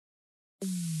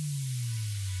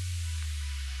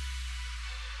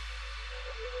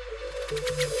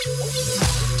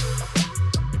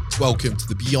Welcome to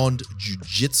the Beyond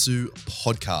Jiu-Jitsu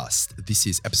podcast. This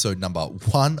is episode number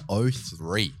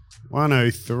 103.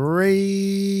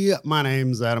 103. My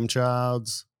name's Adam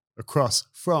Childs. Across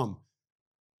from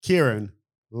Kieran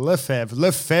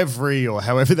Lefevre, or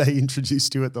however they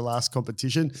introduced you at the last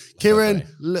competition. Kieran,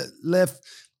 you're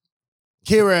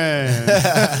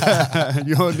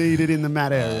needed in the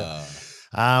mat area.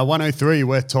 103,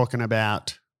 we're talking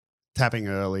about tapping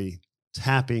early,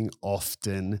 tapping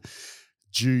often,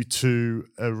 due to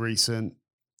a recent,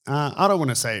 I don't want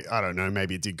to say, I don't know,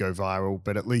 maybe it did go viral,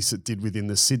 but at least it did within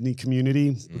the Sydney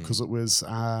community because it was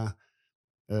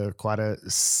quite a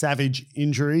savage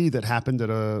injury that happened at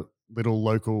a little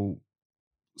local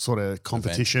sort of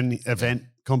event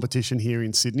competition here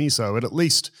in Sydney. So it at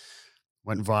least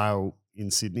went viral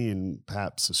in Sydney and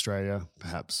perhaps Australia,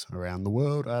 perhaps around the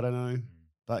world. I don't know.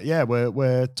 But yeah,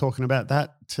 we're talking about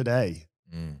that today.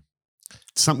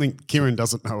 Something Kieran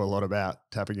doesn't know a lot about,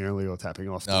 tapping early or tapping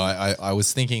often. No, I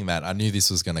was thinking that. I knew this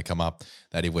was going to come up,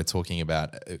 that if we're talking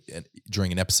about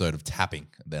during an episode of tapping,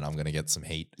 then I'm going to get some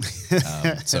heat.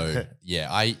 So yeah,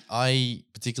 I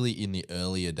particularly in the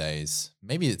earlier days,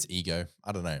 maybe it's ego,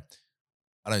 I don't know.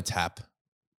 I don't tap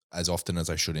as often as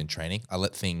I should in training. I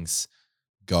let things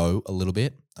go a little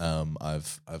bit. I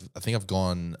think I've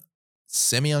gone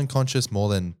semi-unconscious more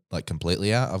than like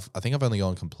completely out. I think I've only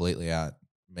gone completely out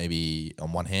maybe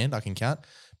on one hand I can count,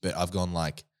 but I've gone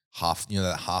like half,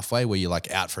 that halfway where you're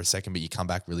like out for a second, but you come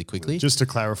back really quickly. Just to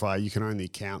clarify, you can only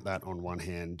count that on one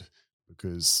hand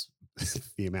because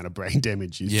the amount of brain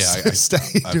damage you've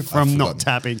sustained from not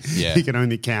tapping, you can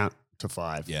only count to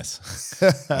 5. Yes.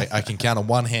 I can count on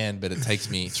one hand, but it takes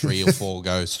me 3 or 4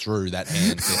 goes through that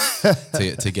hand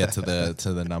to get to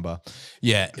the number.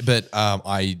 Yeah, but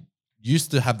I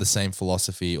used to have the same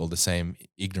philosophy or the same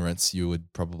ignorance, you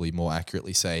would probably more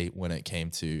accurately say, when it came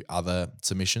to other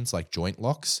submissions like joint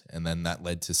locks, and then that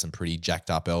led to some pretty jacked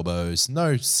up elbows.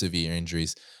 No severe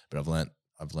injuries, but I've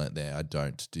learnt there I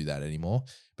don't do that anymore.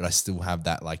 But I still have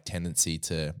that like tendency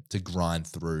to grind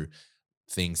through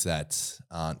things that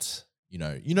aren't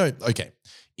okay.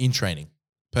 In training,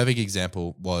 perfect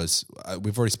example was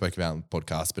we've already spoke about on the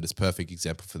podcast, but it's perfect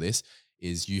example for this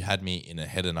is you had me in a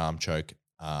head and arm choke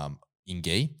in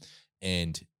gi,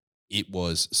 and it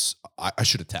was I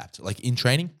should have tapped. Like in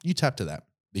training, you tap to that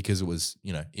because it was,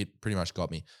 it pretty much got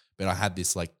me. But I had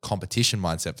this like competition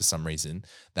mindset for some reason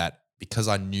that because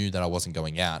I knew that I wasn't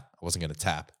going out, I wasn't going to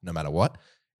tap no matter what.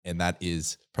 And that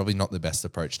is probably not the best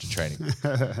approach to training.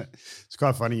 It's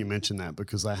quite funny you mentioned that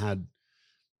because I had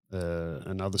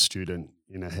another student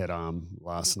in a head arm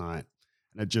last night,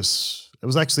 and it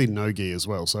was actually no gi as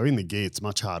well. So in the gi, it's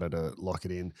much harder to lock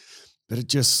it in, but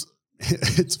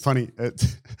it's funny.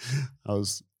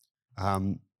 So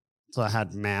I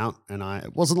had mount, and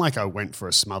it wasn't like I went for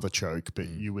a smother choke, but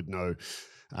you would know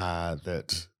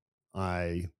that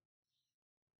I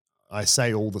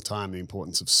say all the time the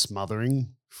importance of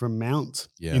smothering from mount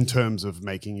in terms of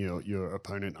making your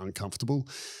opponent uncomfortable.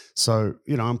 So,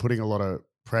 I'm putting a lot of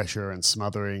pressure and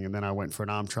smothering, and then I went for an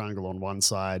arm triangle on one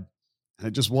side, and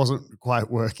it just wasn't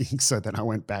quite working. So then I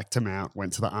went back to mount,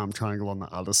 went to the arm triangle on the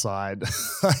other side.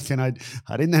 And I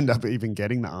didn't end up even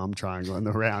getting the arm triangle, and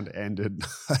the round ended.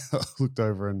 I looked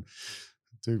over and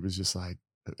dude was just like,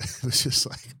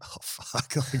 oh,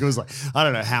 fuck. Like, it was like, I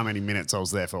don't know how many minutes I was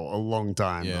there for, a long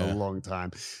time.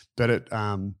 But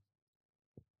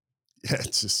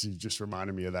it's just, you just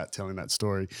reminded me of that, telling that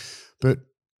story. But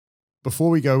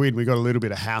before we go in, we got a little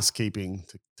bit of housekeeping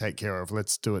to take care of.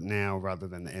 Let's do it now rather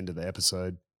than the end of the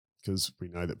episode, because we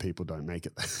know that people don't make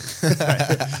it.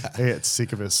 They get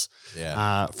sick of us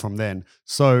from then.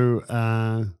 So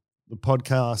the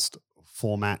podcast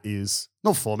format is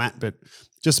not format, but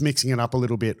just mixing it up a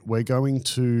little bit. We're going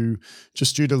to,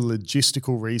 just due to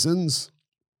logistical reasons,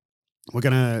 we're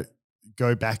going to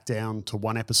go back down to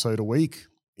 1 episode a week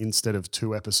instead of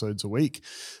 2 episodes a week.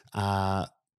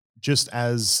 Just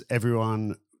as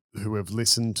everyone who have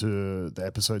listened to the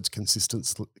episodes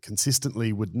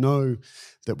consistently would know,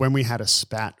 that when we had a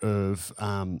spat of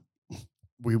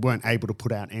we weren't able to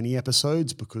put out any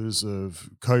episodes because of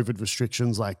COVID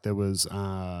restrictions, like there was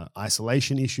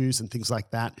isolation issues and things like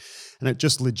that. And it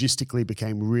just logistically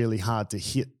became really hard to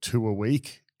hit 2 a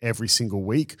week every single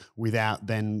week without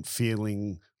then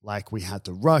feeling like we had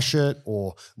to rush it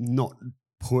or not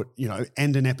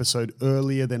end an episode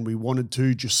earlier than we wanted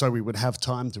to, just so we would have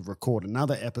time to record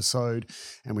another episode.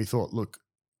 And we thought, look,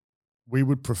 we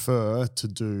would prefer to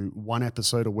do 1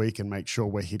 episode a week and make sure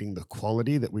we're hitting the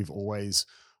quality that we've always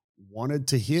wanted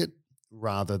to hit,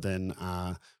 rather than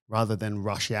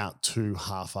rush out 2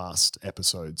 half-assed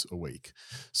episodes a week.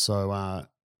 So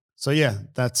So yeah,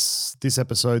 that's this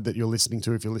episode that you're listening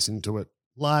to. If you're listening to it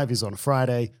live, is on a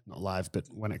Friday, not live, but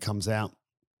when it comes out.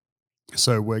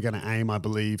 So we're going to aim, I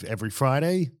believe, every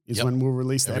Friday is Yep. when we'll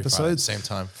release the Every Friday, episodes. same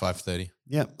time, 5:30.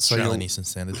 Yeah. So Australian Eastern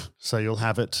Standard. So you'll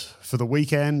have it for the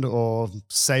weekend or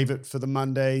save it for the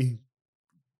Monday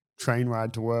train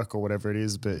ride to work or whatever it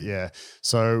is. But yeah,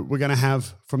 so we're going to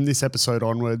have from this episode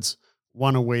onwards,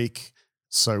 one a week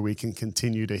so we can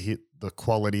continue to hit the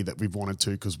quality that we've wanted to,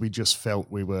 because we just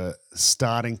felt we were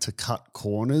starting to cut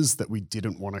corners that we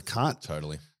didn't want to cut.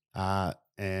 Totally.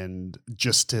 And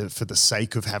just for the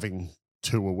sake of having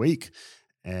 2 a week.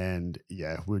 And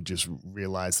yeah, we just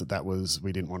realized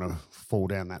we didn't want to fall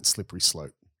down that slippery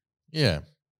slope. Yeah.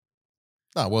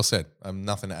 No, well said.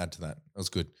 Nothing to add to that. That was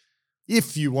good.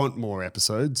 If you want more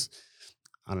episodes,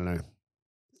 I don't know,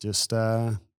 just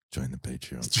Join the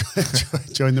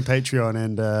Patreon. join the Patreon.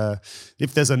 And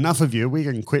if there's enough of you, we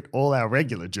can quit all our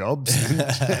regular jobs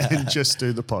and just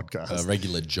do the podcast. A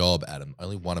regular job, Adam.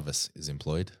 Only one of us is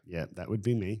employed. Yeah, that would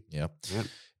be me. Yep. Yep.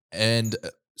 And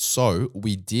so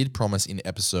we did promise in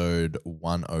episode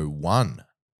 101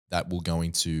 that we're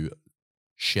going to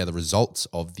share the results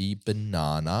of the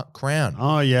Banana Crown.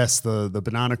 Oh, yes, the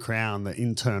Banana Crown, the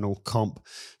internal comp.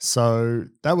 So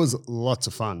that was lots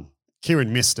of fun.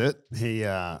 Kieran missed it. He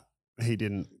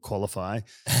didn't qualify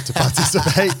to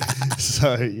participate.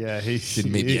 So yeah, he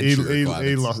Didn't meet the entry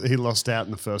requirements. he lost out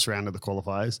in the first round of the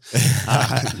qualifiers.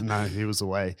 No, he was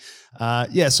away.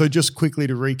 Yeah, so just quickly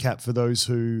to recap for those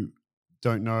who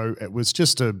don't know, it was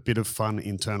just a bit of fun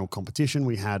internal competition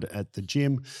we had at the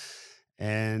gym,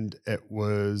 and it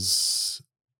was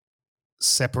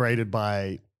separated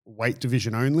by weight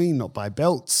division only, not by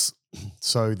belts.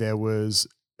 So it was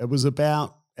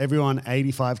about everyone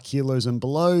 85 kilos and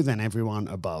below, then everyone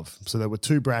above. So there were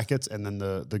 2 brackets, and then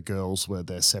the girls were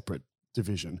their separate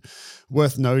division.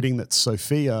 Worth noting that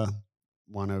Sophia,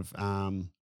 one of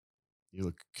you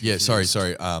look confused. Yeah,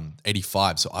 sorry.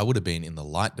 85. So I would have been in the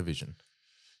light division.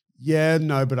 Yeah,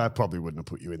 no, but I probably wouldn't have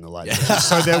put you in the light division.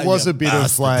 So there was a bit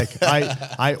of like,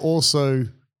 I also,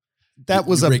 that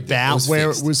was about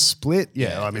where it was split.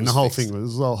 Yeah, I mean, the whole thing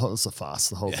was a farce,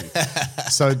 the whole thing.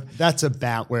 So that's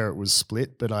about where it was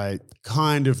split, but I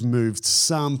kind of moved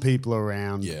some people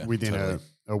around within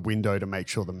a window to make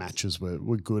sure the matches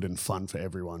were good and fun for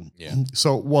everyone. Yeah.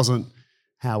 So it wasn't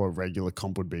how a regular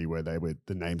comp would be where the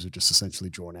names were just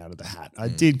essentially drawn out of the hat. I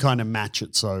did kind of match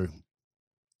it, so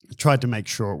I tried to make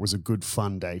sure it was a good,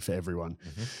 fun day for everyone.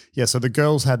 Mm-hmm. Yeah, so the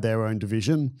girls had their own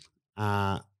division,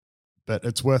 but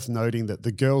it's worth noting that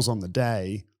the girls on the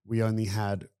day, we only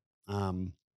had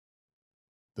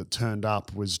that turned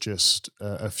up was just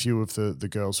a few of the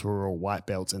girls who were all white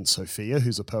belts and Sophia,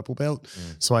 who's a purple belt.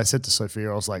 So I said to Sophia,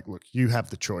 I was like, look, you have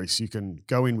the choice. You can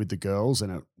go in with the girls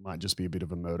and it might just be a bit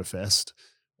of a murder fest,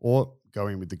 or go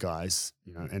in with the guys,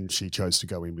 and she chose to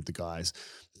go in with the guys.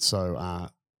 So,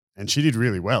 and she did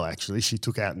really well, actually. She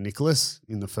took out Nicholas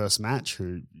in the first match,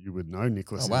 who you would know.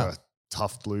 Nicholas is a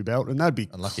tough blue belt, and that'd be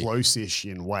close-ish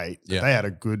in weight. But they had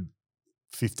a good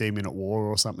 15-minute war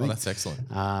or something. Oh, that's excellent.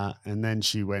 And then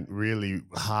she went really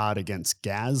hard against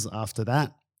Gaz after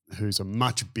that, who's a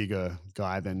much bigger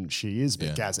guy than she is,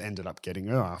 but Gaz ended up getting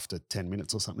her after 10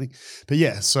 minutes or something. But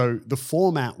yeah, so the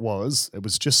format it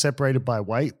was just separated by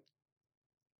weight.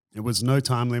 It was no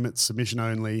time limit, submission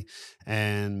only,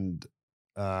 and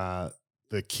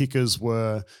the kickers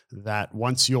were that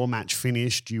once your match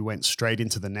finished, you went straight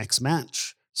into the next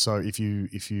match. So if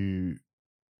you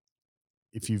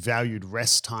valued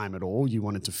rest time at all, you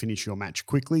wanted to finish your match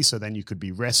quickly, so then you could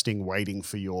be resting, waiting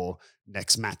for your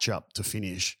next matchup to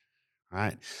finish,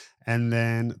 right? And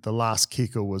then the last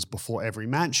kicker was before every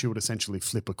match, you would essentially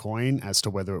flip a coin as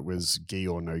to whether it was gi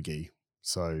or no gi.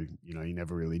 So, you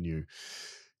never really knew.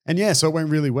 And yeah, so it went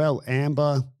really well.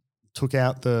 Amber took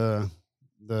out the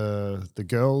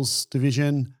girls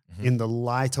division. Mm-hmm. In the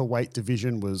lighter weight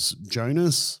division was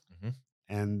Jonas.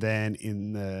 And then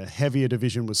in the heavier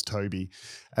division was Toby.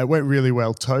 It went really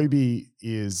well. Toby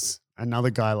is another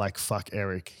guy like fuck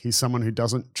Eric. He's someone who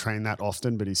doesn't train that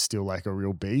often, but he's still like a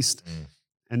real beast.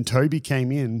 And Toby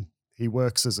came in. He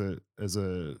works as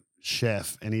a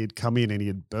chef, and he had come in and he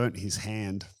had burnt his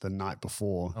hand the night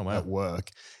before at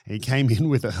work. And he came in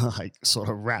with it like sort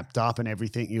of wrapped up and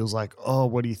everything. He was like, "Oh,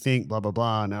 what do you think?" Blah blah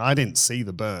blah. And I didn't see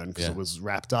the burn because it was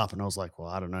wrapped up. And I was like, "Well,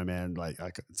 I don't know, man. Like,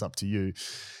 it's up to you."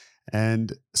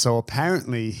 And so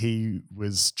apparently he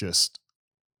was just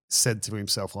said to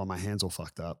himself, "Oh, my hand's all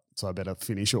fucked up, so I better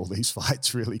finish all these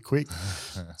fights really quick."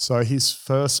 So his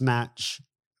first match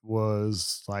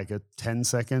was like a 15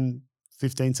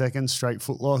 second straight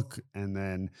footlock. And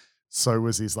then so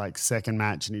was his like second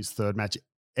match and his third match.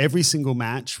 every single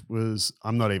match was,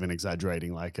 I'm not even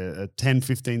exaggerating, like a 10,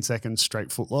 15 second straight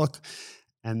footlock.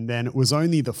 And then it was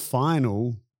only the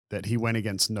final that he went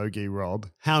against No-Gi Rob.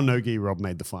 How No-Gi Rob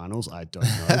made the finals, I don't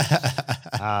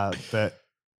know.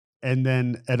 And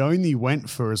then it only went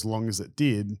for as long as it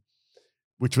did,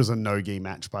 which was a no-gi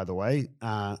match, by the way.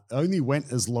 Only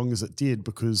went as long as it did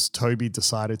because Toby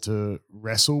decided to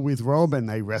wrestle with Rob, and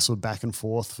they wrestled back and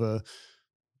forth for,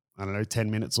 I don't know,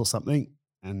 10 minutes or something,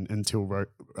 and until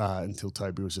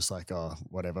Toby was just like, oh,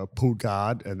 whatever, pulled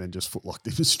guard, and then just footlocked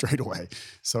him straight away.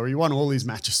 So he won all his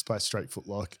matches by straight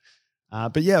footlock.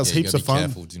 But yeah, it was heaps of fun.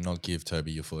 Careful, do not give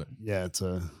Toby your foot. Yeah,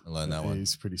 I learned that one.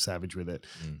 He's pretty savage with it.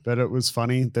 But it was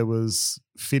funny. There was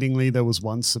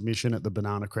one submission at the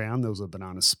Banana Crown. There was a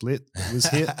banana split that was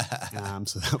hit.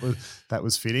 So that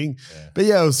was fitting. Yeah. But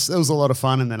yeah, it was a lot of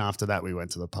fun. And then after that, we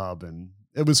went to the pub and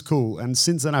it was cool. And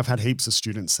since then, I've had heaps of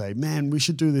students say, man, we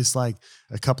should do this like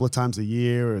a couple of times a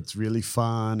year. It's really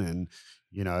fun. And,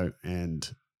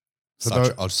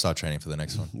 I'll just start training for the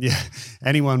next one. Yeah.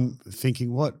 Anyone thinking,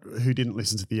 who didn't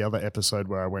listen to the other episode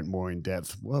where I went more in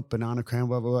depth? What, Banana Crown,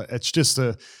 blah, blah, blah. It's just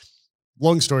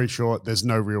long story short, there's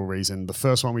no real reason. The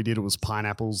first one we did, it was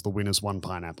pineapples. The winners won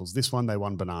pineapples. This one, they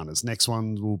won bananas. Next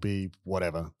one will be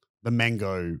whatever, the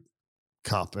mango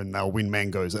cup, and they'll win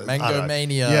mangoes. Mango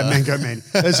Mania. Yeah, Mango Mania.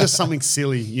 It's just something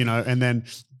silly,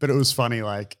 but it was funny.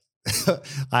 Like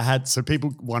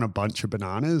people won a bunch of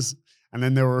bananas. And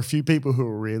then there were a few people who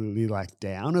were really like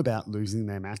down about losing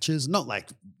their matches. Not like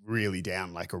really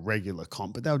down like a regular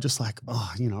comp, but they were just like,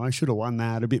 oh, I should have won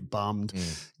that, a bit bummed,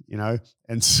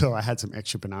 And so I had some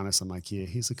extra bananas. I'm like, yeah,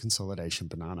 here's a consolidation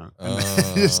banana.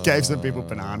 And just gave some people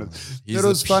bananas. But it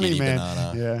was funny, man.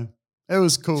 Banana. Yeah. It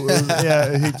was cool.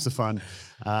 Heaps of fun.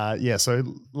 So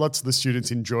lots of the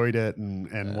students enjoyed it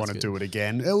and want to do it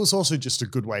again. It was also just a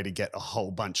good way to get a whole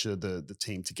bunch of the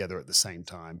team together at the same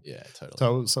time. Yeah,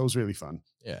 totally. So it was really fun.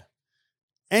 Yeah.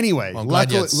 Anyway, I'm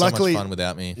glad you had so much fun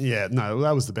without me. Yeah, no,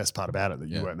 that was the best part about it that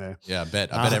you weren't there. Yeah, I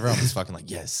bet everyone was fucking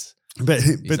like, yes. But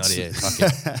he's not here.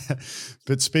 Fuck it.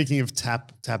 But speaking of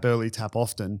tap early, tap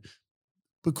often,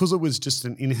 because it was just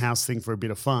an in-house thing for a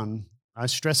bit of fun, I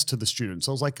stressed to the students.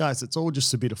 I was like, guys, it's all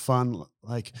just a bit of fun.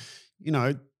 Like,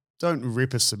 don't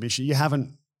rip a submission.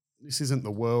 This isn't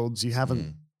the Worlds. You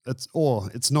haven't,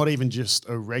 it's not even just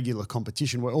a regular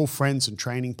competition. We're all friends and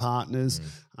training partners.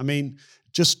 I mean,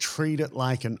 just treat it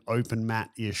like an open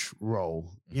mat-ish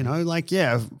role.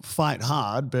 Fight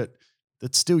hard, but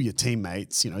it's still your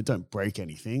teammates. Don't break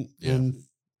anything. Yeah.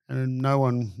 And no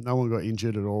one got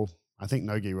injured at all. I think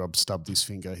No-Gi Rob stubbed his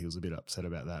finger. He was a bit upset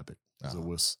about that, but it was a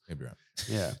wuss. Maybe right.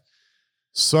 Yeah.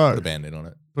 So put a Band-Aid on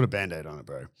it. Put a Band-Aid on it,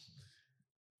 bro.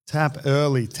 Tap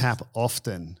early, tap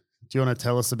often. Do you want to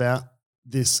tell us about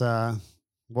this,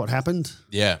 what happened?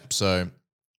 Yeah. So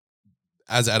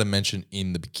as Adam mentioned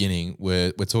in the beginning,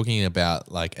 we're talking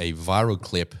about like a viral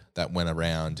clip that went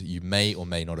around. You may or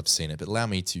may not have seen it, but allow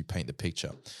me to paint the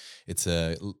picture. It's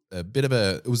a bit of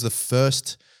it was the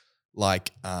first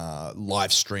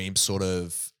live stream sort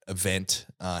of event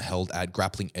held at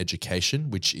Grappling Education,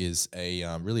 which is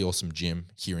a really awesome gym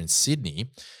here in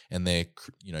Sydney, and they're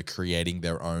creating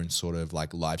their own sort of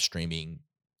like live streaming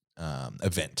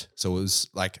event. So it was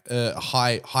like a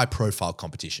high profile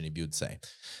competition, if you would say.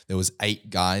 There was 8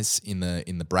 guys in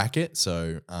the bracket,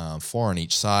 so 4 on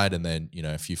each side, and then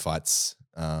a few fights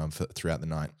throughout the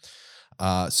night.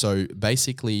 So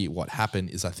basically what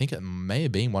happened is I think it may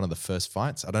have been one of the first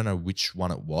fights. I don't know which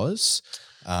one it was.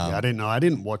 I didn't know. I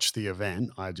didn't watch the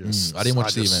event. I didn't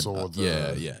watch the event. Saw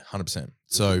 100%.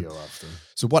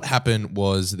 So what happened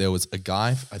was there was a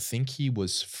guy, I think he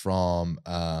was from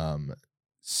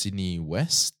Sydney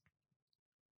West.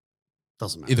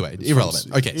 Doesn't matter. Either way,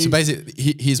 irrelevant. Okay, so basically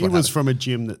here's what happened. He was from a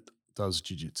gym that does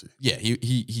jiu-jitsu. Yeah,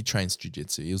 he trains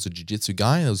jiu-jitsu. He was a jiu-jitsu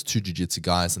guy. There was 2 jiu-jitsu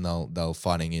guys, and they were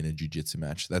fighting in a jiu-jitsu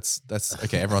match. That's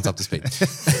okay. Everyone's up to speed.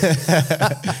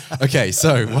 Okay,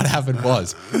 so what happened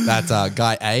was that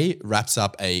guy A wraps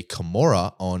up a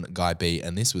Kimura on guy B,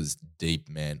 and this was deep,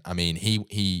 man. I mean,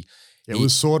 he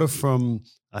was sort of from.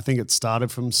 I think it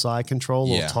started from side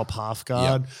control or top half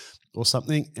guard. Or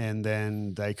something, and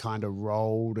then they kind of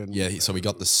rolled and so we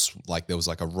got this there was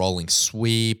like a rolling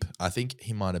sweep. I think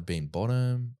he might have been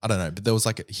bottom. I don't know, but there was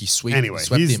he swept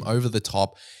him over the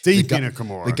top. Deep in a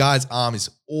Kimura. The guy's arm is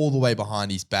all the way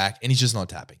behind his back, and he's just not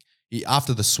tapping.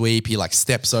 After the sweep, he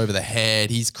steps over the head.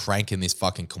 He's cranking this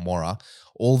fucking Kimura.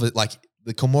 All of it,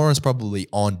 the Kimura is probably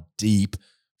on deep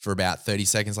for about 30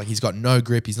 seconds. He's got no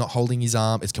grip. He's not holding his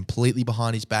arm. It's completely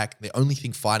behind his back. The only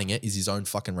thing fighting it is his own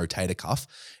fucking rotator cuff.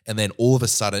 And then all of a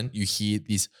sudden you hear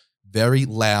this very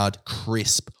loud,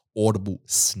 crisp, audible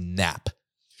snap.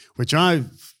 which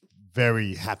I'm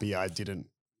very happy I didn't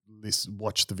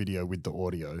watch the video with the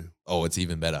audio. Oh, it's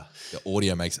even better. The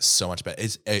audio makes it so much better.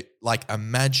 Like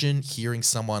imagine hearing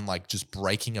someone like just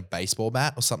breaking a baseball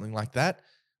bat or something like that,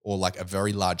 or like a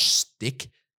very large stick,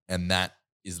 and that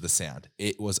is the sound.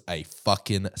 It was a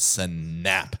fucking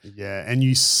snap. Yeah, and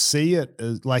you see it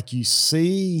like you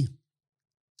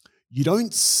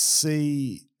don't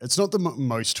see. It's not the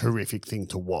most horrific thing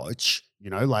to watch.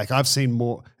 Like I've seen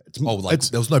more. There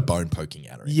was no bone poking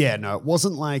out or anything. Yeah, no, it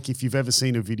wasn't like if you've ever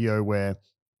seen a video where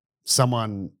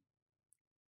someone,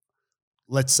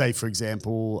 let's say, for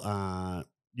example,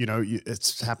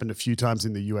 it's happened a few times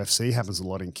in the UFC, happens a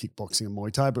lot in kickboxing and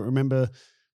Muay Thai, but remember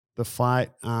the fight,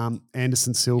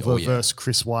 Anderson Silva versus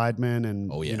Chris Weidman, and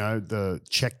the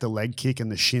check the leg kick and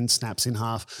the shin snaps in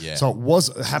half. Yeah. So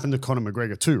it happened to Conor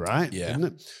McGregor too, right? Yeah. Didn't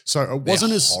it? So it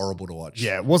wasn't as horrible to watch.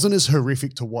 Yeah, it wasn't as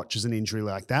horrific to watch as an injury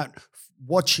like that.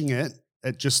 Watching it,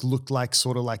 it just looked like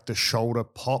sort of like the shoulder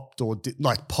popped or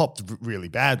popped really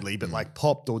badly, but like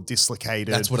popped or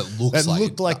dislocated. That's what it looks like.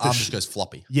 Looked like the arm just goes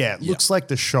floppy. Yeah, it looks like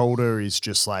the shoulder is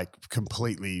just like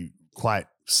completely quite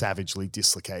savagely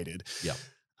dislocated. Yeah.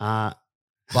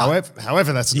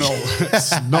 However, that's not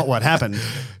that's not what happened.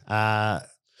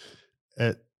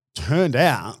 It turned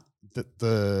out that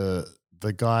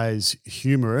the guy's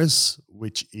humerus,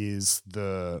 which is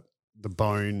the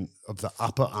bone of the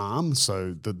upper arm,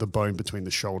 so the bone between the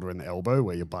shoulder and the elbow,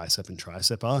 where your bicep and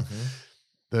tricep are,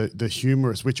 the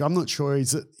humerus, which I'm not sure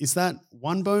is that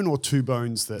one bone or two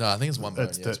bones that? No, I think it's one bone.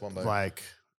 Yeah, it's one bone. Like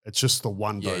it's just the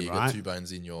one bone, you right? got two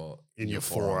bones in your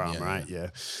forearm, right?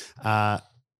 Yeah.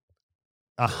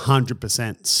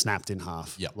 100% snapped in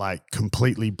half. Yep. Like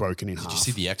completely broken in half. Did you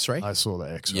see the X-ray? I saw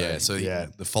the X-ray. Yeah. So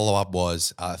the follow-up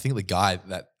was, I think the guy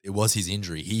that it was his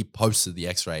injury, he posted the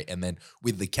X-ray and then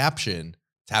with the caption,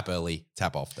 tap early,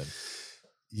 tap often.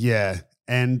 Yeah.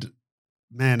 And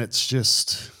man, it's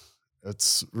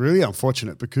really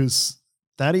unfortunate because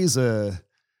that is a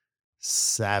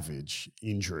savage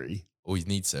injury. Oh, he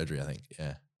needs surgery, I think.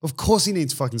 Yeah. Of course he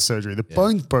needs fucking surgery. The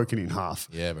bone's broken in half.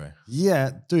 Yeah, bro. Yeah,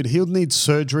 dude, he'll need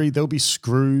surgery. There'll be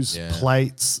screws,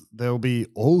 plates. There'll be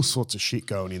all sorts of shit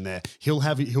going in there. He'll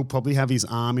probably have his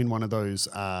arm in one of those,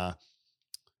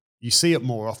 you see it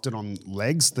more often on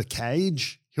legs, the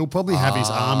cage. He'll probably have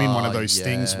his arm in one of those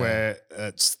things where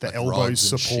it's the like elbow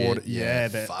support.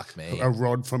 Fuck me. A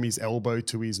rod from his elbow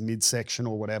to his midsection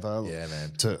or whatever. Yeah,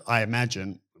 man. I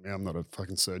imagine, I'm not a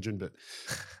fucking surgeon, but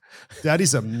that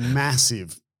is a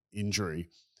massive injury.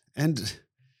 And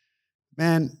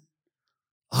man,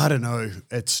 I don't know.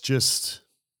 It's just,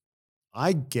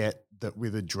 I get that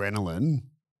with adrenaline,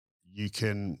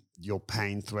 your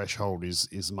pain threshold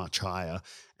is much higher.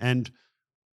 And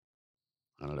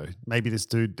I don't know, maybe this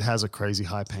dude has a crazy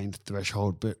high pain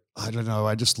threshold, but I don't know.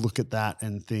 I just look at that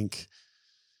and think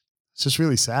it's just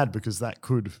really sad because that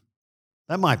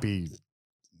might be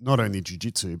not only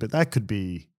jiu-jitsu, but that could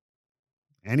be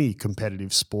any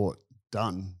competitive sport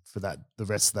done for the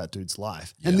rest of that dude's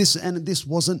life. Yeah. And this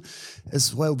wasn't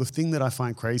as well. The thing that I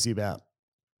find crazy about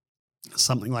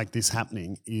something like this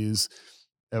happening is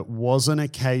it wasn't a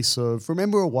case of,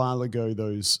 remember a while ago,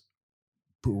 those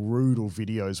brutal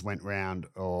videos went round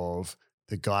of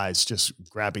the guys just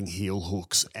grabbing heel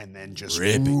hooks and then just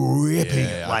ripping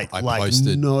yeah, I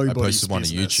posted one on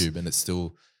YouTube and it's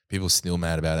still, people still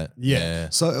mad about it. Yeah.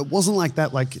 So it wasn't like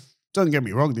that. Like, don't get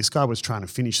me wrong, this guy was trying to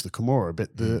finish the Kimura,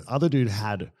 but the other dude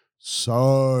had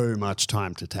so much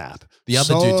time to tap. The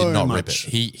other dude did not rip it.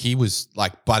 He was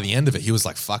like, by the end of it, he was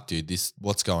like, fuck, dude,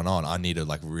 what's going on? I need to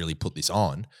like really put this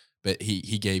on. But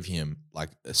he gave him like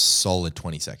a solid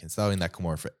 20 seconds. They were in that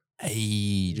Kimura for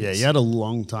ages. Yeah, he had a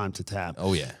long time to tap.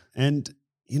 Oh, yeah. And,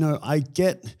 I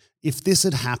get if this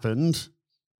had happened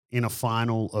in a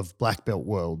final of Black Belt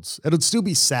Worlds, it'd still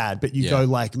be sad, but you go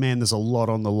like, man, there's a lot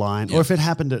on the line. Yeah. Or if it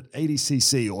happened at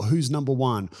ADCC or who's number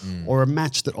one or a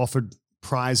match that offered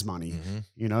prize money,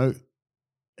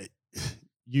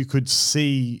 you could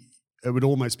see it would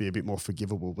almost be a bit more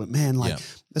forgivable. But man,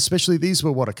 especially these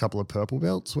were a couple of purple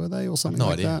belts, were they, or something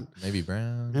like that? Maybe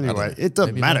brown. Anyway, it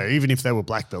doesn't matter. Even if they were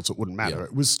black belts, it wouldn't matter. Yeah.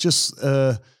 It was just,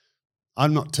 I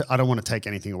don't want to take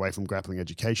anything away from grappling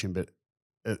education, but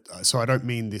so I don't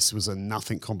mean this was a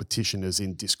nothing competition as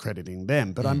in discrediting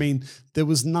them, but I mean, there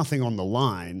was nothing on the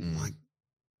line. Like,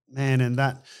 man, and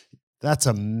that's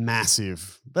a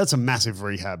massive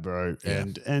rehab, bro. Yeah.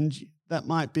 And that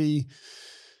might be,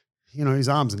 his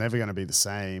arms are never going to be the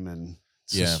same. And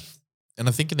and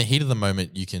I think in the heat of the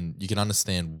moment, you can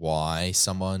understand why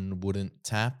someone wouldn't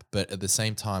tap, but at the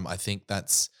same time, I think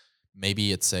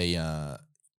maybe it's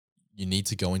you need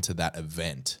to go into that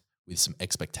event with some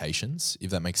expectations,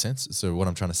 if that makes sense. So what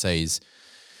I'm trying to say is,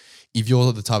 if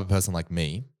you're the type of person like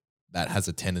me that has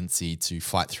a tendency to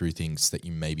fight through things that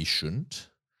you maybe shouldn't,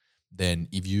 then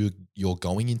if you're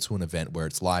going into an event where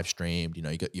it's live streamed, you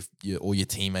got all your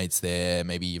teammates there,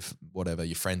 maybe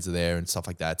your friends are there and stuff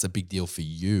like that. It's a big deal for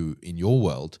you in your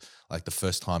world. Like the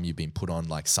first time you've been put on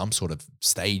like some sort of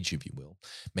stage, if you will,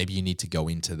 maybe you need to go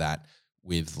into that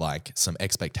with like some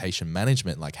expectation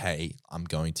management. Like, hey, I'm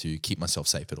going to keep myself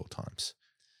safe at all times.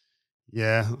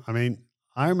 Yeah. I mean,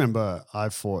 I remember I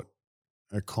fought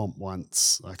a comp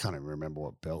once. I can't even remember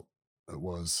what belt it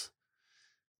was,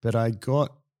 but I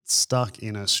got stuck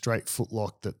in a straight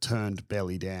footlock that turned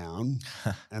belly down,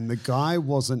 and the guy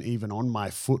wasn't even on my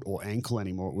foot or ankle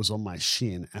anymore. It was on my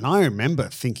shin. And I remember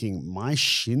thinking my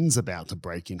shin's about to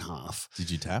break in half. Did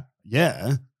you tap?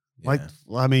 Yeah. Like,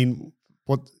 I mean,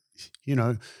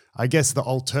 I guess the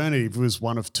alternative was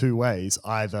one of two ways.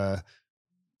 Either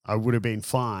I would have been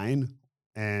fine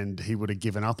and he would have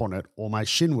given up on it, or my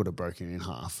shin would have broken in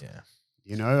half. Yeah.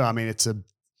 I mean, that's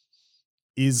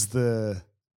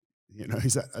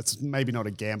maybe not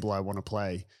a gamble I want to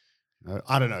play.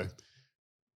 I don't know.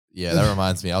 Yeah, that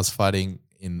reminds me. I was fighting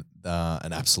in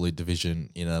an absolute division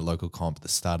in a local comp at the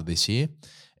start of this year,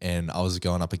 and I was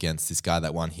going up against this guy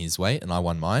that won his weight and I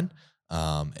won mine.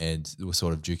 And we were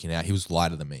sort of duking out. He was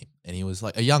lighter than me, and he was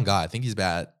like a young guy. I think he's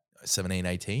about 17,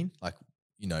 18,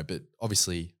 but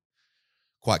obviously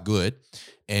quite good.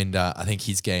 And I think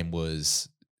his game was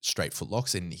straight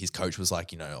footlocks, and his coach was like,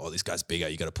 this guy's bigger,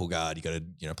 you got to pull guard, you got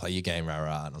to, play your game,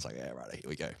 rah. And I was like, yeah, right, here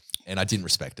we go. And I didn't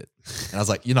respect it. And I was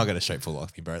like, you're not going to straight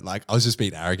footlock me, bro. Like, I was just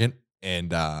being arrogant.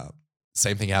 And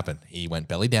same thing happened. He went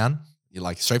belly down,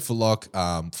 like straight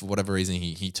footlock. For whatever reason,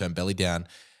 he turned belly down,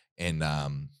 and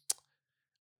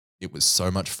it was so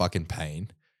much fucking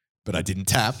pain, but I didn't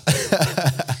tap.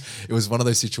 It was one of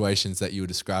those situations that you were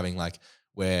describing, like,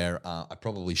 where I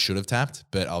probably should have tapped,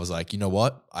 but I was like, you know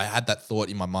what? I had that thought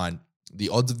in my mind. The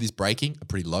odds of this breaking are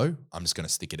pretty low. I'm just going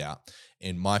to stick it out.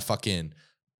 And my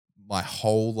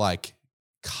whole like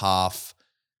calf,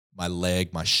 my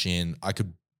leg, my shin, I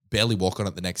could barely walk on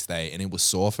it the next day, and it was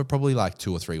sore for probably like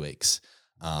 2 or 3 weeks.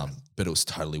 But it was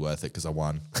totally worth it because I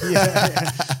won. Yeah.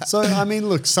 So, I mean,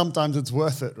 look, sometimes it's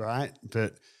worth it, right?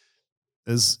 But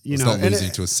as it's not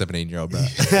losing to a 17-year-old, bro.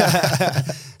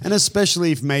 And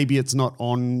especially if maybe it's not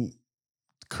on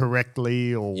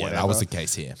correctly or whatever. That was the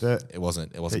case here. It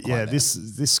wasn't quite yeah, there.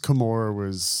 this Kimura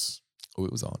was... Oh,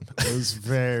 it was on. It was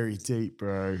very deep,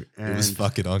 bro. And it was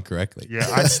fucking on correctly. Yeah,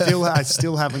 I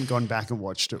still haven't gone back and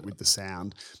watched it with the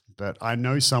sound, but I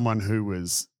know someone who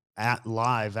was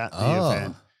live at the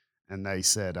event, and they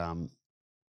said,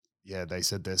 they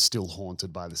said they're still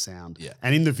haunted by the sound. Yeah.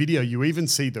 And in the video, you even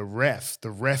see the ref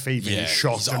even is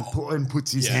shocked and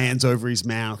puts his hands over his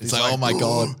mouth. It's like, oh my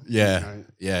God. Yeah.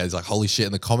 Yeah. It's like, holy shit.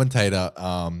 And the commentator,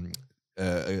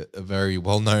 a very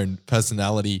well-known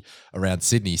personality around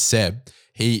Sydney, Seb,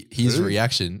 his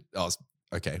reaction,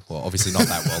 okay, well, obviously not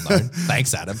that well known.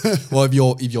 Thanks, Adam. Well,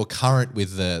 if you're current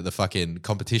with the fucking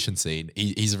competition scene,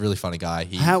 he's a really funny guy.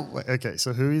 Okay,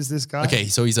 so who is this guy? Okay,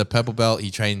 so he's a purple belt. He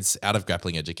trains out of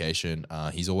grappling education.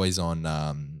 He's always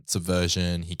on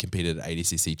Subversion. He competed at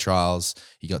ADCC trials.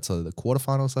 He got to the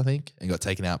quarterfinals, I think, and got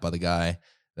taken out by the guy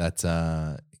that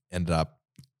ended up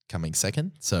coming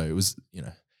second. So it was,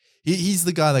 he's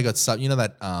the guy that got stuck. You know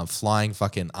that flying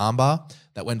fucking armbar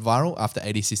that went viral after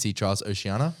ADCC trials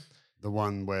Oceania? The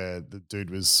one where the dude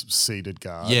was seated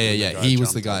guard. Yeah. He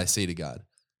was the guy seated guard.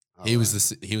 He was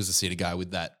the seated guy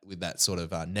with that sort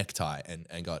of necktie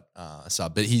and got a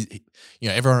sub. But he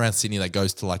everyone around Sydney that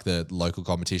goes to like the local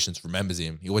competitions remembers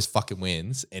him. He always fucking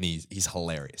wins, and he's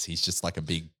hilarious. He's just like a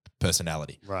big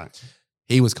personality. Right.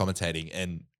 He was commentating,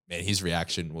 and man, his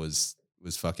reaction was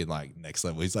fucking like next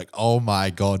level. He's like, "Oh my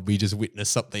God, we just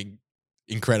witnessed something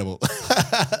incredible."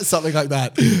 Something like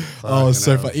that. Oh, it's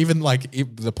so fun. Even like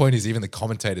the point is, even the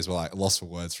commentators were like lost for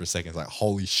words for a second. It's like,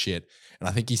 holy shit. And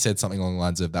I think he said something along the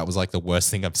lines of, that was like the worst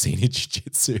thing I've seen in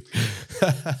jiu-jitsu.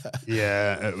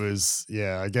 Yeah, it was.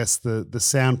 Yeah, I guess the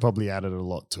sound probably added a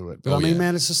lot to it. But I mean,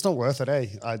 man, it's just not worth it, eh?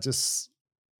 I just,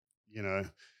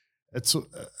 it's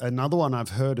another one I've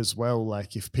heard as well.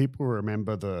 Like if people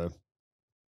remember the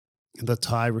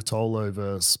Tai Rotolo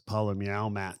versus Paulo Miao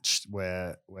match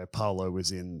where Paulo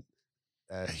was in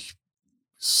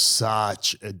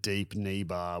such a deep knee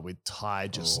bar with Tai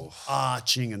just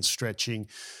arching and stretching.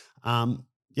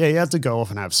 He had to go off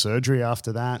and have surgery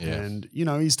after that. Yeah. And,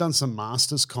 he's done some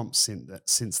Masters comps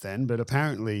since then, but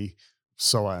apparently,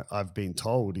 so I've been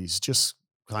told, he's just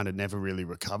kind of never really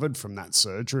recovered from that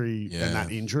surgery and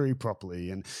that injury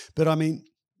properly. But I mean,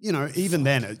 you know, even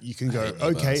then you can go, hate knee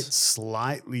okay, bars. it's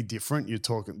slightly different. You're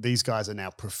talking, these guys are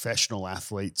now professional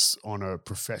athletes on a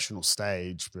professional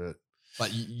stage, but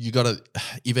But you got to,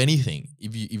 if anything,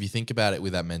 if you think about it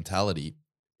with that mentality,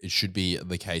 it should be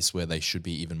the case where they should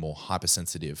be even more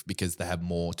hypersensitive because they have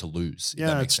more to lose. If yeah,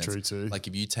 that makes that's sense. true too. Like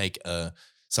if you take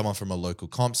someone from a local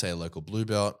comp, say a local blue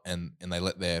belt, and they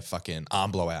let their fucking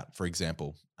arm blow out, for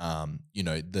example, you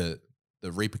know, the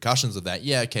repercussions of that,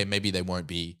 yeah, okay, maybe they won't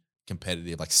be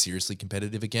competitive, like seriously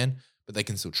competitive again, but they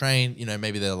can still train. You know,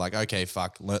 maybe they're like, okay,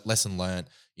 fuck, lesson learned.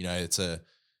 You know, it's a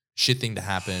shit thing to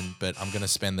happen, but I'm going to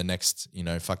spend the next, you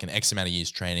know, fucking X amount of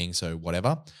years training. So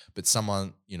whatever. But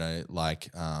someone, you know, like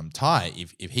Ty,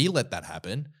 if he let that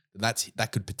happen, that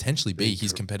could potentially be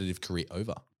his competitive career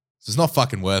over. So it's not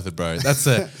fucking worth it, bro. That's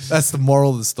the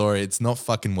moral of the story. It's not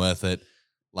fucking worth it.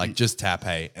 Like just tap,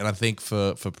 hey. And I think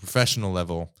for professional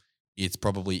level, it's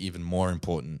probably even more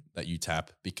important that you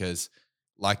tap because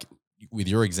like with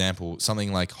your example,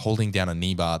 something like holding down a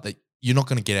knee bar that you're not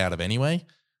going to get out of anyway,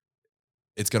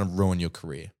 it's going to ruin your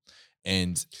career.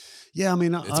 And yeah, I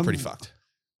mean, it's pretty fucked.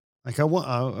 Like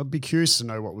I'd be curious to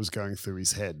know what was going through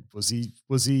his head. Was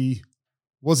he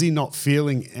not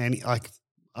feeling any, like,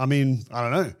 I mean, I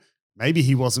don't know. Maybe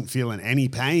he wasn't feeling any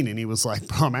pain and he was like,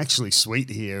 bro, I'm actually sweet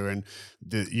here. And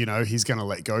you know, he's going to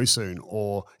let go soon.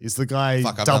 Or is the guy,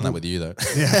 Fuck, I've done that with you though.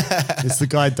 Yeah. Is the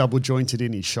guy double jointed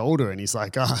in his shoulder and he's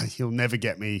like, he'll never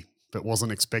get me, but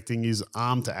wasn't expecting his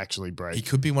arm to actually break. He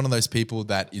could be one of those people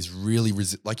that is really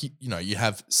like, you know, you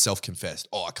have self-confessed,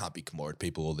 oh, I can't be Kimura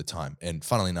people all the time. And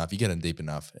funnily enough, you get them deep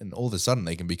enough and all of a sudden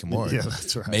they can be Kimura. Yeah,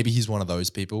 that's right. Maybe he's one of those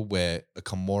people where a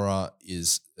Kimura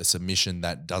is a submission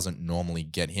that doesn't normally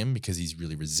get him because he's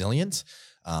really resilient.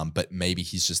 But maybe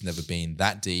he's just never been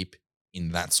that deep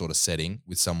in that sort of setting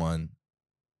with someone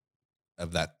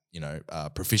of that, you know,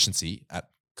 proficiency at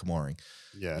Kimuring.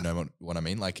 Yeah. You know what I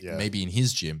mean? Like maybe in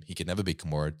his gym, he could never be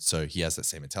Kimura. So he has that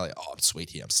same mentality. Oh, I'm sweet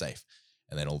here. I'm safe.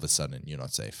 And then all of a sudden you're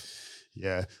not safe.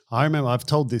 Yeah. I remember I've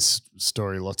told this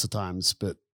story lots of times,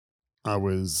 but I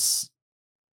was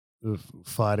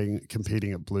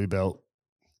competing at Blue Belt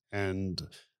and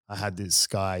I had this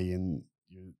guy in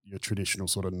your traditional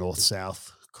sort of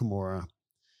north-south Kimura.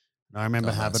 And I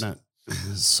remember having it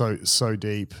so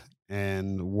deep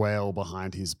and well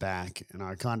behind his back. And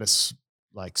I kind of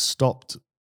like stopped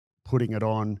putting it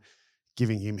on,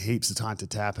 giving him heaps of time to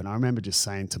tap. And I remember just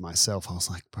saying to myself, I was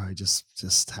like, bro,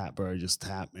 just tap, bro, just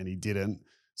tap. And he didn't.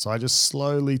 So I just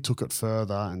slowly took it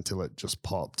further until it just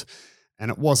popped. And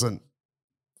it wasn't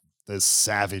as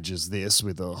savage as this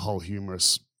with a whole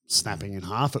humerus snapping in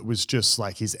half. It was just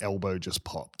like his elbow just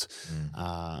popped.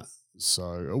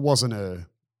 So it wasn't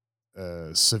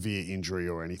a severe injury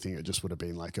or anything. It just would have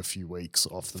been like a few weeks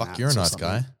off the Fuck, mats you're a or nice something.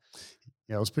 guy.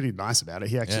 Yeah, I was pretty nice about it.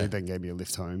 He actually then gave me a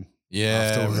lift home.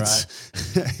 Yeah, afterwards.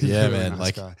 right. Yeah, Really man. nice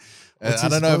Like, guy. I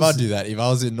don't know if I'd do that. If I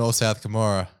was in North-South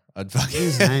Kimura, I'd fucking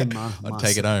His name, I'd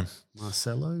take it home.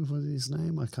 Marcelo was his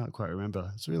name. I can't quite remember.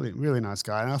 It's really, really nice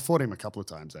guy. And I fought him a couple of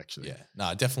times actually. Yeah,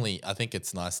 no, definitely. I think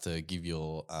it's nice to give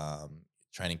your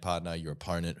training partner, your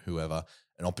opponent, whoever,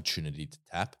 an opportunity to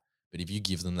tap. But if you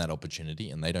give them that opportunity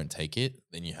and they don't take it,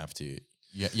 then you have to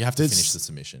finish the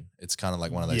submission. It's kind of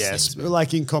like one of those things. Yes,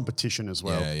 like in competition as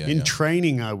well. In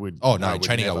training, I would. Oh no, in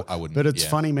training I wouldn't. But it's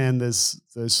funny, man. There's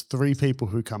three people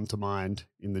who come to mind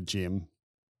in the gym.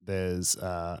 There's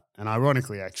and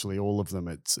ironically, actually, all of them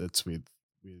it's with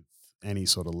any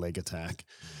sort of leg attack.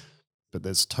 But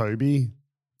there's Toby,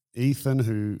 Ethan,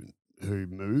 who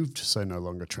moved, so no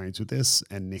longer trains with this,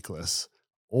 and Nicholas.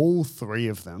 All three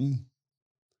of them,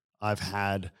 I've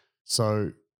had.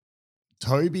 So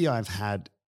Toby, I've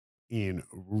had in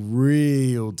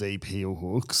real deep heel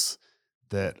hooks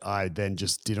that I then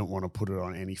just didn't want to put it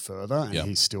on any further, and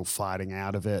he's still fighting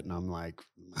out of it, and I'm like,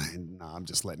 no, I'm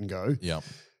just letting go. Yeah.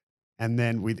 And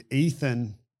then with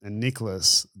Ethan and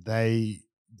Nicholas, they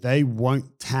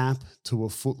won't tap to a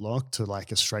foot lock, to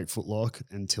like a straight foot lock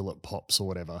until it pops or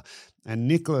whatever. And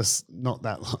Nicholas, not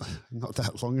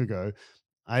that long ago,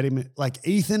 like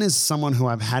Ethan is someone who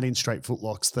I've had in straight foot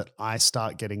locks that I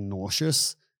start getting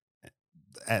nauseous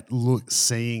at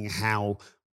seeing how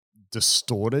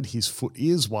distorted his foot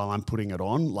is while I'm putting it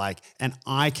on. Like, and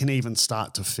I can even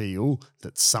start to feel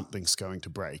that something's going to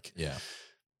break. Yeah.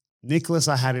 Nicholas,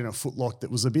 I had in a footlock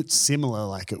that was a bit similar,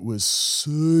 like it was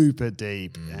super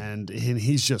deep, and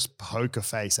he's just poker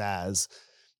face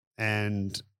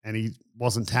and he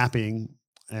wasn't tapping,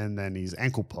 and then his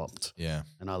ankle popped. Yeah.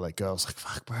 And I let go. I was like,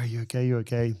 fuck, bro, you okay? You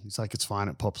okay? He's like, it's fine.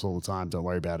 It pops all the time. Don't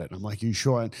worry about it. And I'm like, you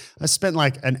sure? And I spent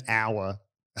like an hour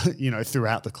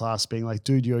throughout the class being like,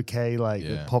 dude, you okay? Like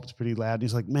Yeah. it pops pretty loud. And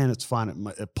he's like, man, it's fine.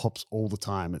 It pops all the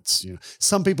time. It's,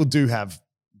 some people do have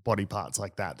body parts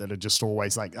like that are just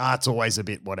always like, it's always a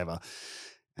bit whatever.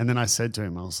 And then I said to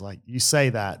him, I was like, you say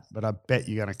that, but I bet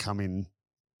you're going to come in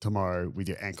tomorrow with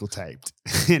your ankle taped.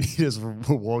 And he just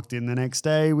walked in the next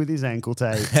day with his ankle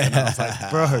tape. And I was like,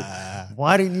 bro,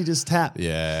 why didn't you just tap?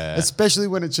 Yeah. Especially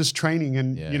when it's just training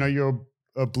and, you're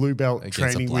a blue belt Against a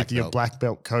training black with your belt. black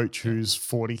belt coach who's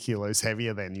 40 kilos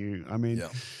heavier than you. I mean,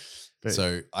 but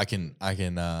So I can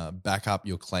back up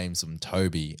your claims from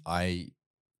Toby.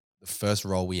 The first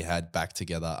roll we had back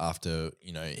together after,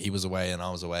 he was away and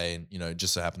I was away and,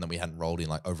 just so happened that we hadn't rolled in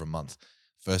like over a month.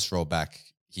 First roll back,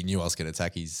 he knew I was going to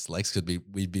attack his legs because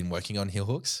we'd been working on heel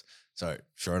hooks. So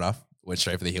sure enough, went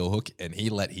straight for the heel hook and he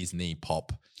let his knee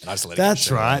pop. And I just let it go that's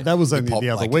straight right. away. That was He only popped, the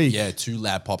other like, week. Yeah, 2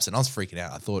 loud pops and I was freaking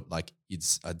out. I thought like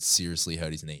I'd seriously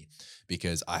hurt his knee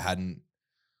because I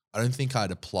don't think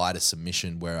I'd applied a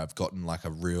submission where I've gotten like a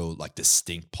real like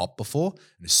distinct pop before.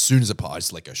 And as soon as it popped, I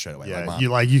just let go straight away. Yeah,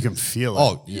 Like, you can feel it.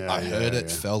 oh, I heard it,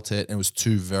 felt it. And it was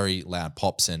 2 very loud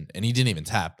pops and he didn't even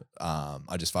tap.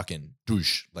 I just fucking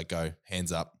douche, let go,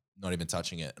 hands up, not even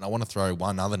touching it. And I want to throw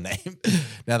one other name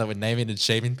now that we're naming and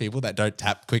shaming people that don't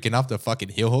tap quick enough to fucking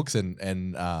heel hooks and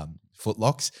foot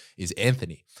locks is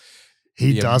Anthony.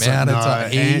 He The doesn't amount of know.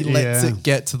 time he lets it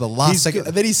get to the last second,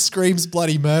 and then he screams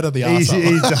bloody murder the arsehole.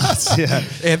 He does, yeah.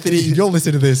 Anthony, you'll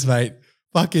listen to this, mate.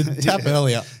 Fucking tap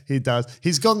earlier. He does.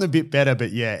 He's gotten a bit better,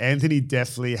 but yeah, Anthony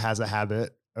definitely has a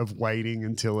habit of waiting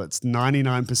until it's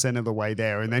 99% of the way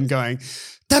there and then going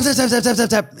tap, tap, tap, tap, tap, tap,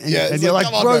 tap. And you're like,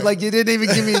 "Come on, bro, bro." like you didn't even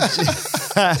give me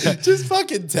Just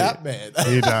fucking tap, man.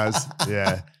 He does,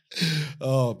 yeah.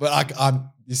 Oh, but I'm.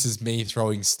 This is me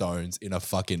throwing stones in a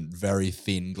fucking very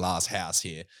thin glass house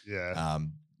here. Yeah.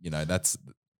 That's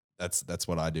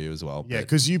what I do as well. Yeah, But-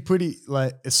 because you pretty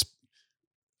like,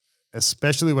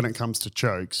 especially when it comes to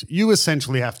chokes, you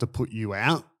essentially have to put you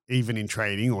out even in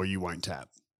training, or you won't tap.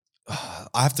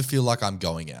 I have to feel like I'm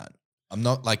going out. I'm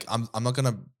not like I'm not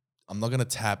gonna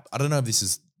tap. I don't know if this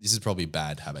is probably a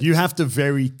bad habit. You have to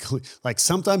very clear. Like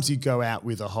sometimes you go out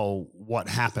with a whole "what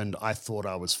happened? I thought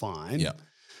I was fine." Yeah.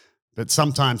 But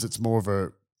sometimes it's more of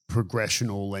a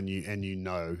progressional, and you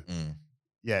know,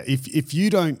 yeah. If you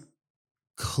don't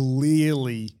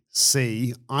clearly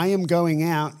see, I am going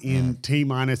out in T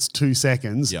minus 2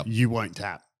 seconds, Yep. you won't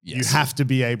tap. Yes. You have to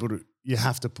be able to. You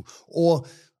have to. Or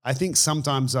I think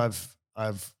sometimes I've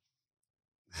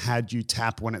had you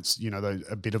tap when it's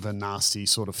a bit of a nasty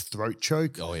sort of throat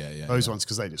choke. Oh yeah. Those ones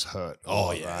because they just hurt. a Oh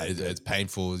lot, yeah, right? it's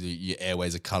painful. Your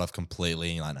airways are cut off completely.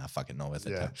 And you're like, nah, fucking not worth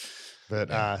it. Yeah. But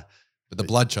But the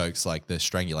blood chokes, like the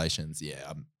strangulations,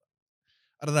 I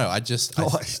don't know. I it just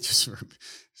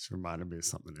reminded me of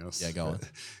something else. Yeah, go on.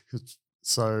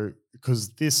 So, because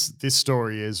this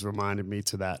story has reminded me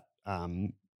to that.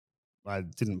 I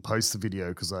didn't post the video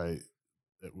because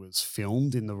it was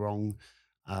filmed in the wrong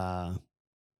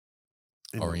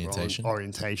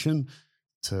orientation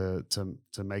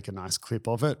to make a nice clip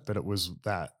of it. But it was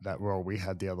that roll we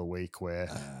had the other week where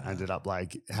I ended up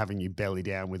like having you belly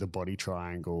down with a body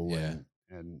triangle. Yeah.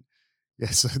 And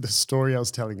so the story I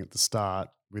was telling at the start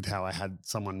with how I had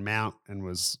someone mount and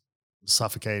was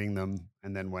suffocating them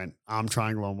and then went arm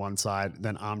triangle on one side,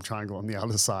 then arm triangle on the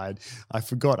other side. I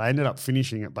forgot. I ended up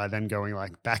finishing it by then going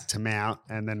like back to mount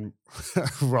and then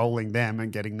rolling them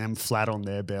and getting them flat on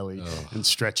their belly and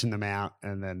stretching them out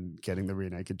and then getting the rear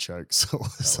naked choke. So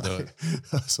it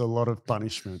was a lot of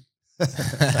punishment.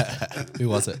 Who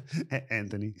was it?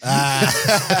 Anthony.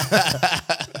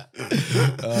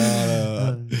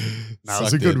 No, it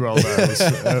was a good roll though.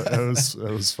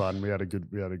 It was fun. We had a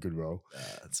good roll.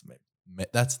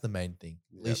 That's the main thing.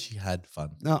 At least you had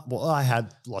fun. No, well, I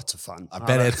had lots of fun. I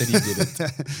bet Anthony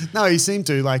didn't. No, he seemed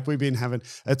to. Like we've been having.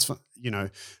 It's fun.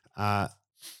 I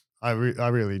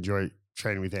really enjoy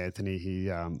training with Anthony.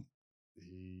 He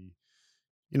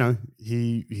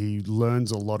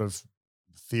learns a lot of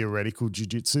theoretical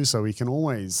jiu-jitsu, so he can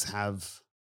always have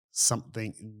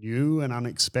something new and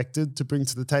unexpected to bring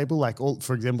to the table. Like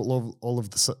for example, all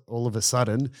of a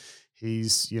sudden,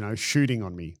 he's shooting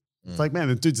on me. It's like, man,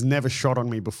 the dude's never shot on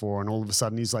me before, and all of a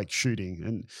sudden he's like shooting,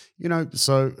 and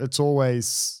so it's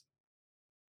always,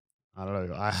 I don't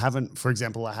know. For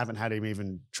example, I haven't had him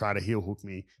even try to heel hook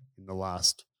me in the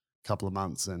last couple of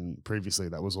months, and previously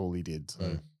that was all he did. So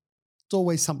it's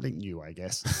always something new, I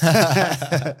guess.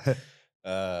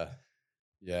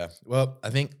 Yeah. Well, I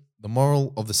think the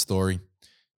moral of the story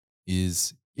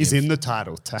is in the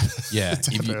title.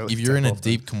 If you're in a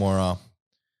deep Kimura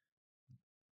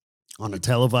on a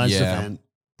televised event,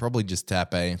 probably just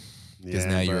tap A because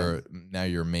now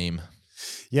you're a meme.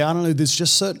 Yeah, I don't know. There's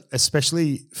just certain,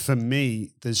 especially for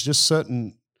me, there's just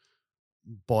certain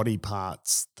body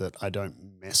parts that I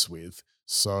don't mess with.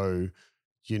 So,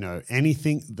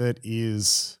 anything that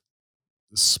is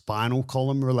spinal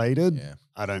column related, Yeah.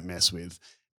 I don't mess with.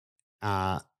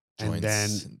 And Joints,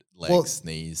 then, legs,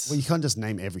 knees. well, you can't just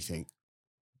name everything.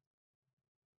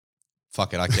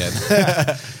 Fuck it, I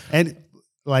can. And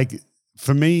like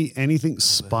for me, anything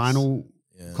spinal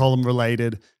column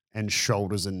related and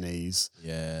shoulders and knees.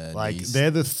 Yeah. Like knees. they're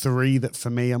the three that for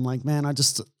me, I'm like, man,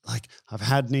 I've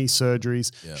had knee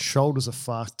surgeries. Yeah. Shoulders are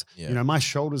fucked. Yeah. My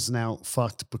shoulder's now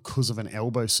fucked because of an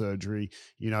elbow surgery,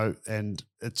 and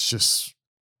it's just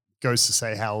goes to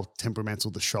say how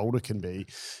temperamental the shoulder can be,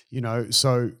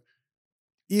 So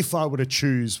if I were to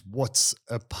choose what's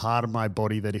a part of my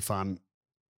body that if I'm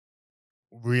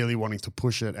really wanting to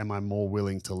push it, am I more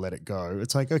willing to let it go?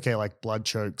 It's like, okay, like blood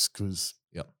chokes, because,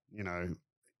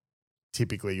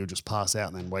 typically you'll just pass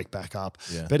out and then wake back up.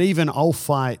 Yeah. But even I'll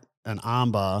fight an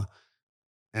armbar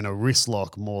and a wrist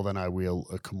lock more than I will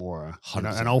a Kimura. And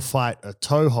I'll fight a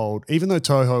toe hold, even though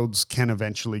toe holds can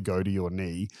eventually go to your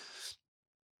knee.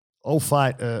 I'll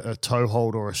fight a toe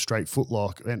hold or a straight foot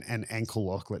lock, an ankle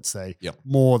lock, let's say,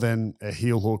 more than a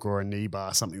heel hook or a knee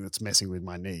bar, something that's messing with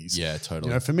my knees. Yeah,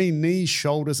 totally. For me, knees,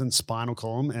 shoulders, and spinal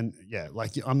column, and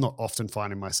I'm not often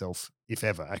finding myself, if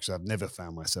ever, actually, I've never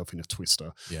found myself in a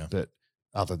twister, but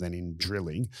other than in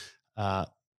drilling. But,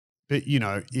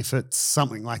 if it's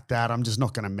something like that, I'm just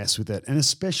not going to mess with it. And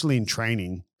especially in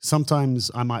training, sometimes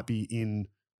I might be in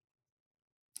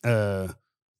a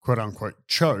quote unquote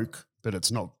choke, but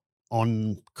it's not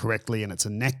on correctly and it's a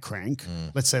neck crank,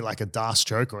 let's say like a DAS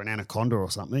choke or an anaconda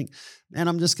or something, and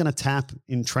I'm just going to tap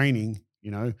in training,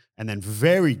 and then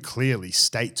very clearly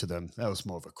state to them, that was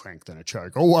more of a crank than a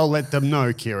choke. Oh, I'll let them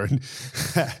know, Kieran.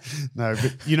 No,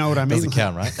 but you know what I mean? Doesn't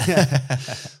count, right?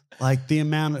 Like the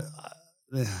amount of...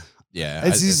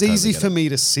 it's easy for me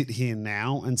to sit here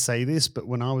now and say this, but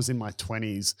when I was in my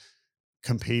 20s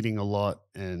competing a lot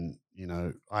and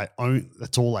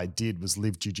that's all I did was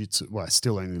live jiu-jitsu. Well, I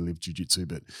still only live jiu-jitsu,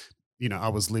 but, I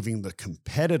was living the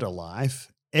competitor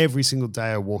life. Every single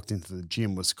day I walked into the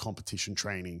gym was competition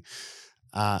training.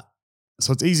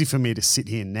 So it's easy for me to sit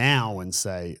here now and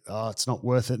say, oh, it's not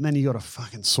worth it. And then you got a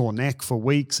fucking sore neck for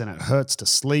weeks and it hurts to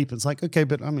sleep. It's like, okay,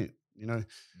 but I mean,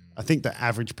 I think the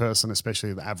average person,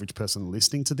 especially the average person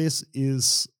listening to this,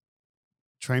 is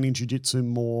training jiu-jitsu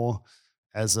more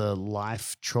as a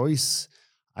life choice.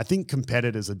 I think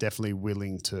competitors are definitely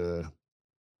willing to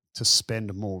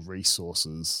spend more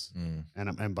resources,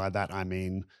 and by that I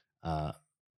mean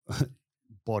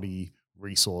body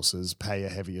resources, pay a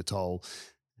heavier toll,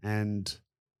 and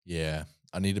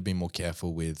I need to be more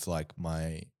careful with like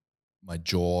my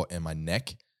jaw and my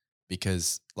neck,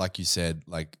 because like you said,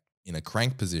 like in a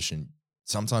crank position,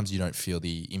 sometimes you don't feel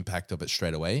the impact of it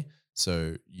straight away.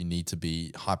 So you need to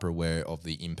be hyper aware of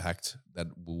the impact that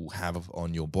will have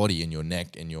on your body and your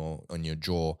neck and on your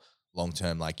jaw long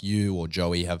term. Like you or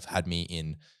Joey have had me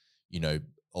in, a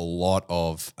lot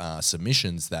of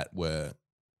submissions that were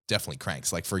definitely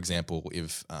cranks. Like for example,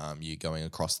 if you're going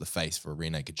across the face for a rear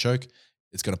naked choke,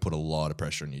 it's going to put a lot of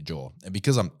pressure on your jaw. And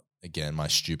because my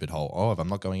stupid whole, if I'm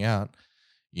not going out,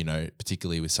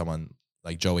 particularly with someone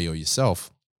like Joey or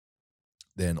yourself,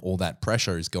 then all that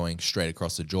pressure is going straight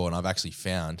across the jaw. And I've actually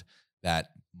found that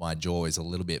my jaw is a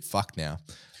little bit fucked now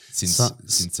since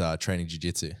training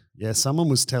jiu-jitsu. Yeah, someone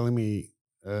was telling me,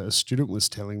 a student was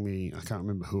telling me, I can't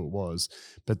remember who it was,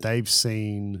 but they've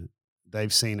seen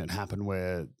it happen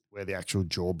where the actual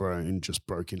jawbone just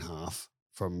broke in half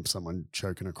from someone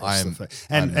choking across the face.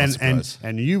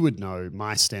 And you would know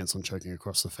my stance on choking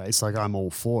across the face. Like I'm all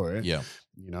for it. Yeah.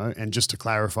 And just to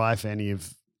clarify for any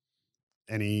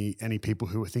people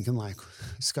who are thinking like,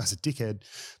 this guy's a dickhead.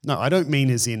 No, I don't mean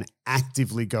as in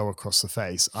actively go across the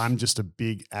face. I'm just a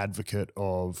big advocate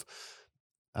of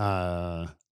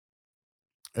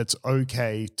it's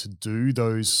okay to do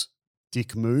those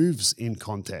dick moves in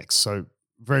context. So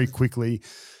very quickly,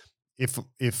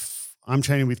 if I'm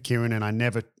training with Kieran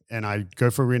and I go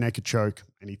for a rear naked choke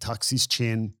and he tucks his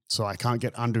chin so I can't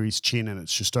get under his chin and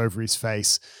it's just over his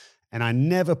face, and I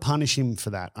never punish him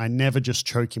for that. I never just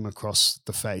choke him across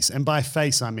the face. And by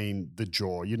face, I mean the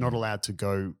jaw. You're not allowed to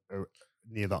go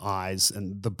near the eyes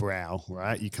and the brow,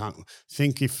 right? You can't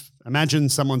imagine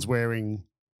someone's wearing,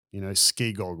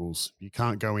 ski goggles. You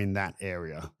can't go in that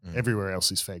area. Everywhere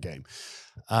else is fair game.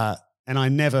 And I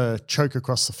never choke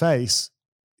across the face.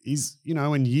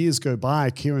 And years go by,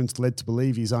 Kieran's led to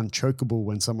believe he's unchokeable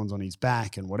when someone's on his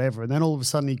back and whatever. And then all of a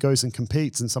sudden he goes and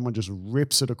competes and someone just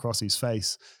rips it across his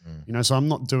face. So I'm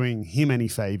not doing him any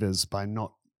favors by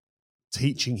not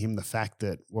teaching him the fact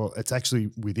that, well, it's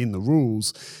actually within the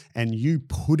rules, and you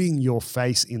putting your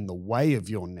face in the way of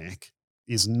your neck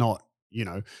is not,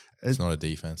 It's not a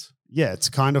defense. Yeah, it's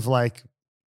kind of like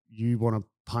you want to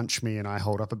punch me and I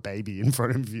hold up a baby in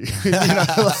front of you.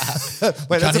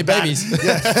 Wait, Can't hit babies.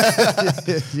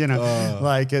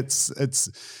 Like it's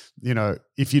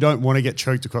if you don't want to get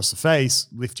choked across the face,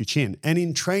 lift your chin. And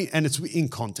and it's in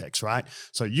context, right?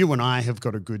 So you and I have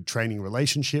got a good training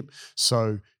relationship.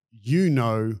 So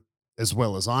as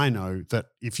well as I know that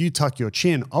if you tuck your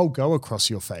chin, I'll go across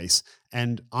your face.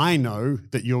 And I know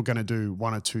that you're going to do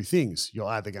one or two things. You're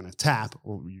either going to tap,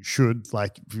 or you should,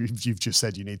 like you've just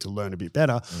said, you need to learn a bit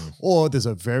better, or there's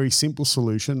a very simple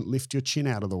solution: lift your chin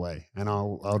out of the way, and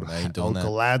I'll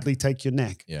gladly take your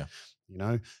neck. Yeah,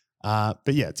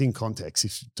 But yeah, it's in context.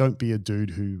 If don't be a dude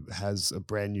who has a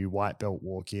brand new white belt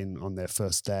walk in on their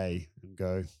first day and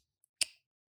go,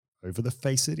 over the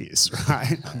face it is,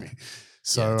 right? I mean,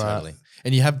 so totally.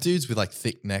 And you have dudes with like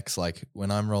thick necks. Like when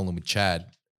I'm rolling with Chad,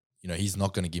 he's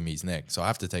not going to give me his neck, so I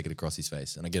have to take it across his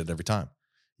face, and I get it every time.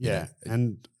 Yeah,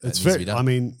 and it's very. I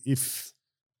mean, if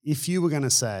you were going to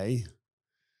say,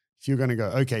 if you're going to go,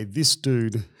 okay, this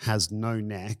dude has no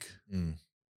neck.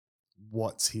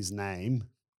 What's his name?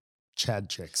 Chad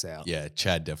checks out. Yeah,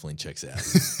 Chad definitely checks out.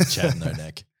 Chad no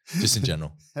neck, just in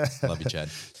general. Love you, Chad.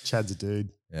 Chad's a dude.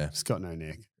 Yeah, he's got no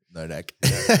neck. No neck.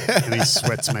 Yeah. And he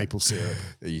sweats maple syrup.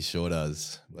 He sure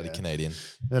does. Bloody Canadian.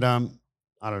 But I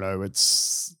don't know.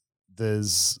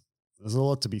 There's a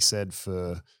lot to be said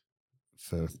for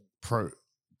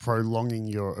prolonging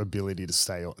your ability to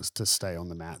stay on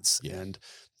the mats. Yeah.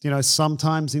 And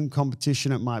sometimes in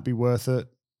competition it might be worth it,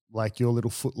 like your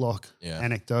little footlock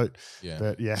anecdote. Yeah.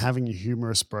 But yeah, having your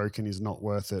humerus broken is not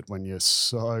worth it when you're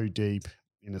so deep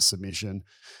in a submission.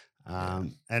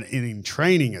 And in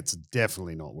training, it's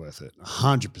definitely not worth it.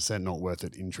 100% not worth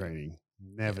it in training.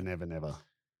 Never, never, never.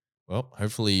 Well,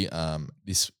 hopefully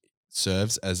this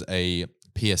serves as a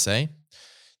PSA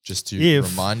just to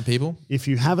remind people. If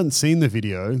you haven't seen the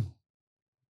video,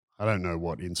 I don't know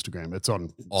what Instagram. It's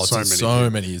on so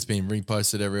many. It's been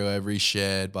reposted everywhere,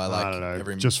 reshared by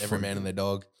every man and their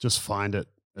dog. Just find it.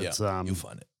 It's, you'll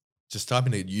find it. Just type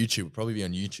into YouTube. It'll probably be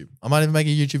on YouTube. I might even make a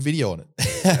YouTube video on it.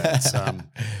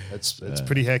 It's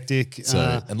pretty hectic.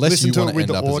 So unless you want to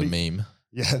end up as a meme,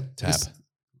 tap.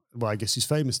 Well, I guess he's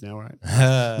famous now, right?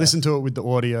 Listen to it with the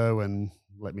audio and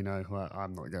let me know. Well,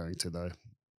 I'm not going to though.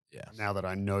 Yeah. Now that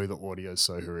I know the audio is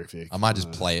so horrific, I might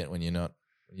just play it when you're not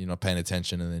paying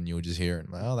attention, and then you'll just hear it.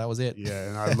 Well, that was it. Yeah,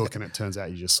 and I look and it turns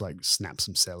out you just like snap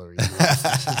some celery.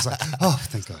 It's like, oh,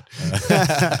 thank God.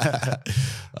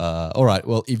 All right.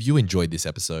 Well, if you enjoyed this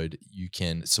episode, you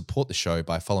can support the show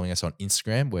by following us on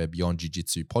Instagram. We're Beyond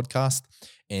Jiu-Jitsu Podcast.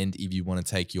 And if you want to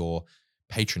take your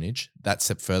patronage that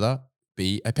step further,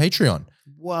 be a Patreon.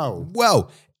 Whoa.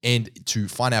 And to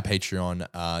find our Patreon,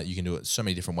 you can do it so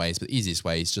many different ways, but the easiest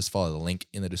way is just follow the link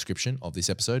in the description of this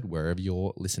episode, wherever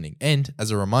you're listening. And as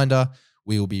a reminder,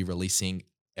 we will be releasing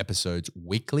episodes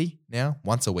weekly now,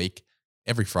 once a week,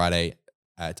 every Friday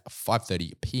at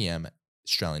 5:30 p.m.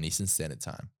 Australian Eastern Standard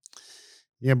Time.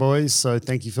 Yeah, boys. So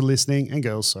thank you for listening. And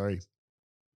girls, sorry.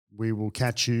 We will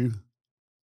catch you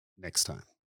next time.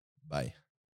 Bye.